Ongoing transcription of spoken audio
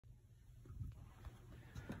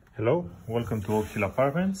Hello, welcome to Oak Hill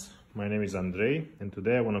Apartments. My name is Andrei, and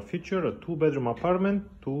today I want to feature a 2-bedroom apartment,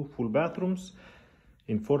 2 full bathrooms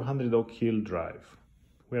in 400 Oak Hill Drive.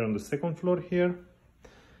 We're on the second floor here.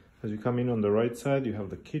 As you come in on the right side, you have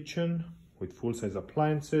the kitchen with full-size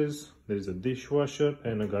appliances. There is a dishwasher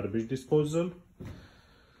and a garbage disposal.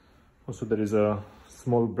 Also, there is a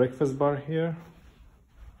small breakfast bar here.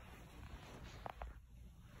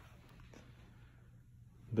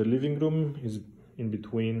 The living room is in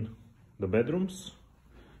between the bedrooms.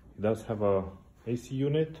 It does have a AC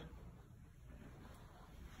unit.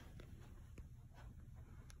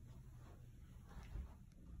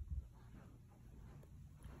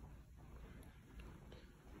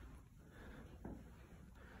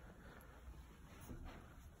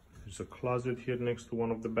 There's a closet here next to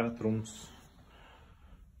one of the bathrooms.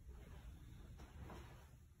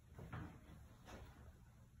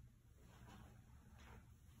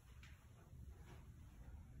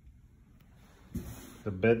 The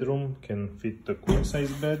bedroom can fit the queen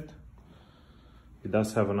size bed. It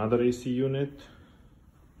does have another AC unit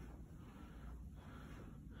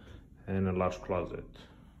and a large closet.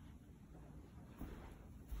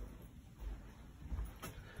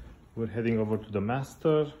 We're heading over to the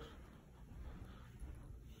master.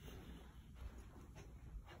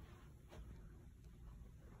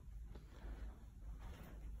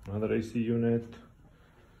 Another AC unit.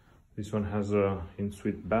 This one has a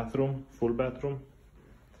in-suite bathroom, full bathroom,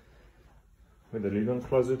 with a living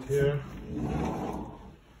closet here.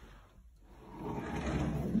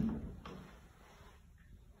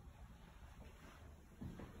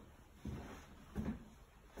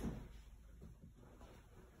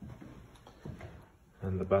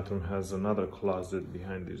 And the bathroom has another closet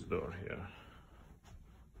behind this door here.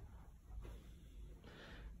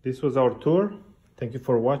 This was our tour. Thank you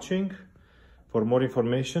for watching. For more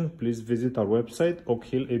information, please visit our website,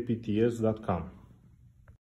 oakhillapts.com.